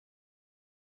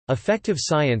Affective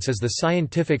science is the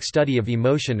scientific study of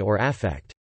emotion or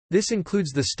affect. This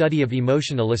includes the study of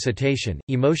emotion elicitation,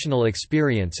 emotional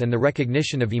experience and the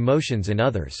recognition of emotions in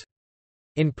others.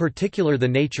 In particular, the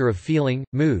nature of feeling,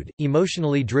 mood,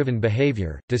 emotionally driven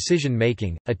behavior,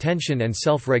 decision-making, attention and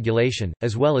self-regulation,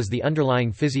 as well as the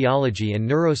underlying physiology and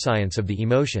neuroscience of the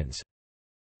emotions.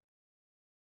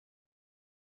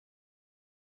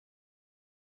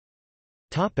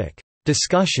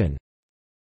 Discussion.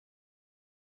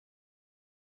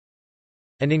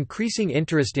 An increasing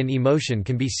interest in emotion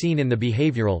can be seen in the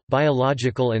behavioral,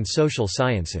 biological and social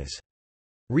sciences.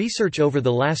 Research over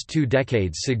the last 2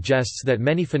 decades suggests that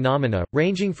many phenomena,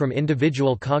 ranging from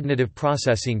individual cognitive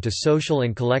processing to social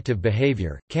and collective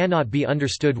behavior, cannot be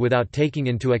understood without taking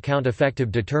into account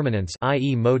affective determinants,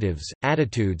 i.e. motives,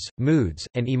 attitudes, moods,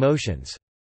 and emotions.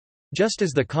 Just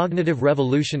as the cognitive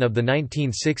revolution of the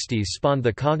 1960s spawned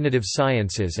the cognitive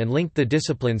sciences and linked the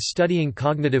disciplines studying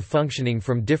cognitive functioning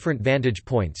from different vantage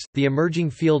points, the emerging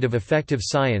field of affective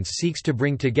science seeks to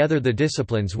bring together the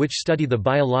disciplines which study the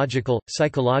biological,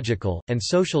 psychological, and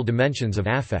social dimensions of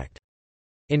affect.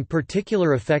 In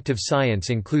particular, affective science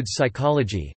includes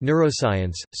psychology,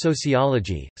 neuroscience,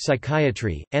 sociology,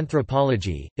 psychiatry,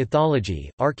 anthropology, ethology,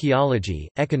 archaeology,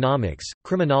 economics,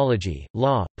 criminology,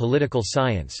 law, political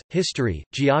science, history,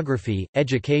 geography,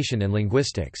 education and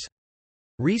linguistics.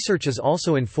 Research is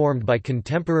also informed by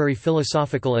contemporary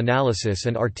philosophical analysis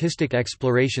and artistic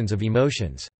explorations of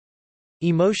emotions.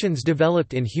 Emotions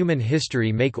developed in human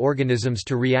history make organisms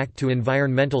to react to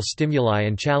environmental stimuli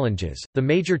and challenges. The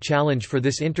major challenge for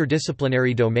this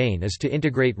interdisciplinary domain is to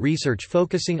integrate research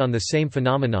focusing on the same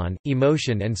phenomenon,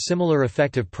 emotion and similar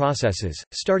affective processes,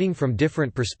 starting from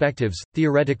different perspectives,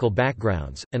 theoretical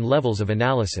backgrounds, and levels of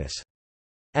analysis.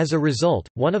 As a result,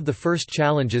 one of the first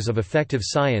challenges of affective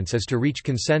science is to reach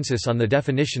consensus on the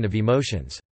definition of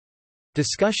emotions.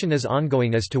 Discussion is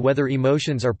ongoing as to whether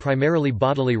emotions are primarily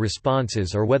bodily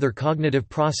responses or whether cognitive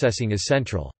processing is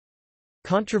central.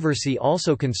 Controversy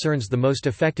also concerns the most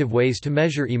effective ways to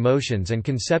measure emotions and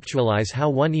conceptualize how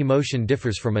one emotion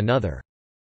differs from another.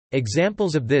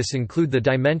 Examples of this include the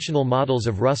dimensional models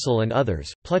of Russell and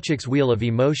others, Plutchik's wheel of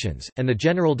emotions, and the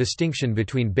general distinction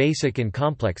between basic and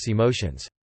complex emotions.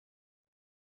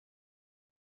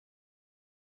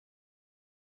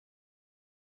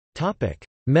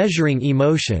 Measuring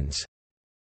emotions.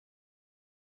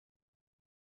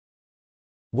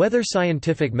 Whether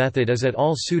scientific method is at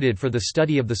all suited for the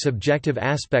study of the subjective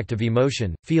aspect of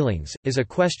emotion, feelings, is a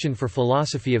question for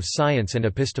philosophy of science and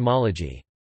epistemology.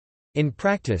 In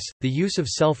practice, the use of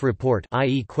self-report,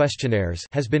 i.e. questionnaires,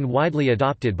 has been widely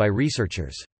adopted by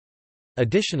researchers.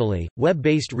 Additionally,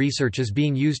 web-based research is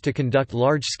being used to conduct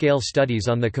large-scale studies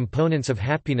on the components of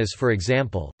happiness. For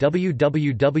example,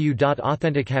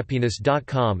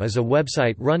 www.authentichappiness.com is a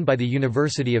website run by the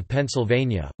University of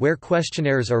Pennsylvania, where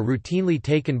questionnaires are routinely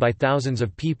taken by thousands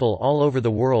of people all over the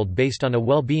world based on a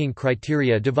well-being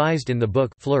criteria devised in the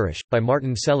book Flourish, by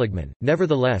Martin Seligman.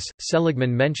 Nevertheless,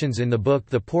 Seligman mentions in the book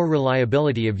the poor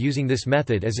reliability of using this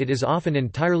method, as it is often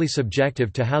entirely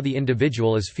subjective to how the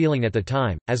individual is feeling at the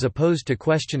time, as opposed to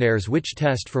questionnaires which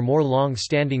test for more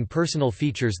long-standing personal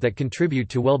features that contribute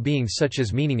to well-being, such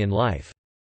as meaning in life.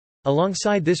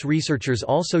 Alongside this, researchers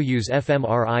also use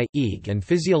fMRI, EEG and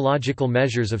physiological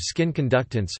measures of skin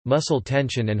conductance, muscle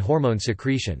tension and hormone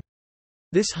secretion.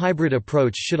 This hybrid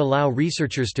approach should allow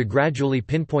researchers to gradually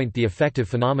pinpoint the affective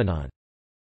phenomenon.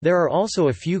 There are also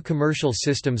a few commercial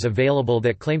systems available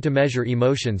that claim to measure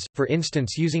emotions, for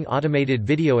instance using automated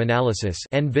video analysis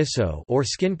or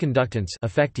skin conductance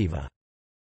Affective.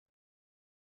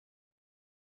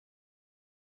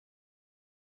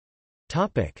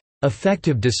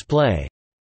 Affective display.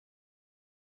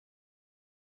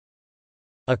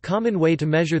 A common way to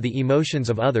measure the emotions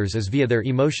of others is via their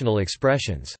emotional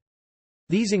expressions.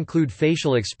 These include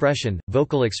facial expression,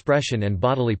 vocal expression and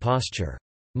bodily posture.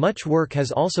 Much work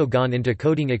has also gone into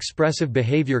coding expressive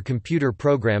behavior computer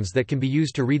programs that can be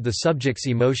used to read the subject's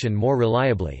emotion more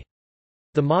reliably.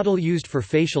 The model used for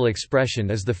facial expression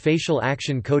is the Facial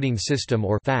Action Coding System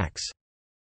or FACS.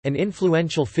 An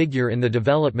influential figure in the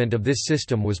development of this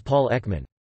system was Paul Ekman.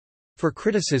 For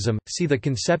criticism, see the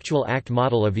conceptual act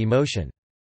model of emotion.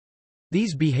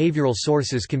 These behavioral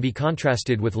sources can be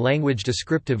contrasted with language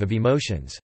descriptive of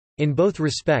emotions. In both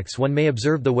respects, one may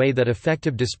observe the way that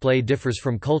affective display differs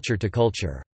from culture to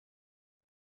culture.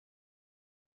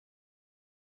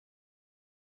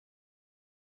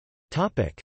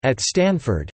 At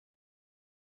Stanford.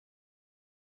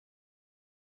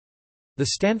 The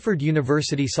Stanford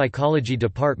University Psychology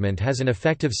Department has an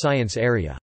affective science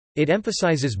area. It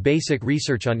emphasizes basic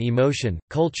research on emotion,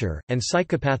 culture, and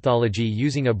psychopathology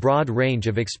using a broad range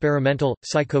of experimental,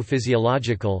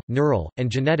 psychophysiological, neural, and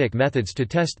genetic methods to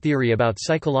test theory about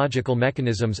psychological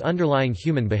mechanisms underlying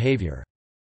human behavior.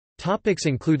 Topics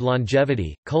include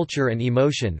longevity, culture and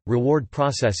emotion, reward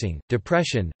processing,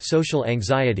 depression, social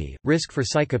anxiety, risk for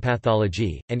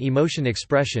psychopathology, and emotion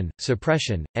expression,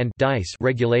 suppression, and DICE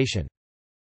regulation.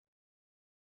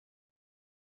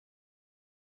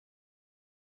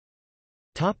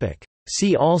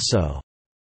 See also: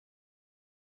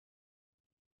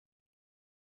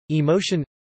 Emotion,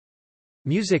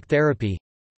 music therapy,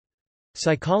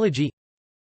 psychology,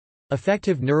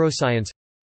 affective neuroscience,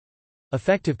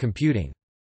 affective computing.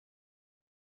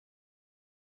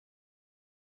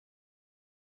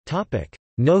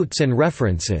 Notes and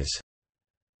references.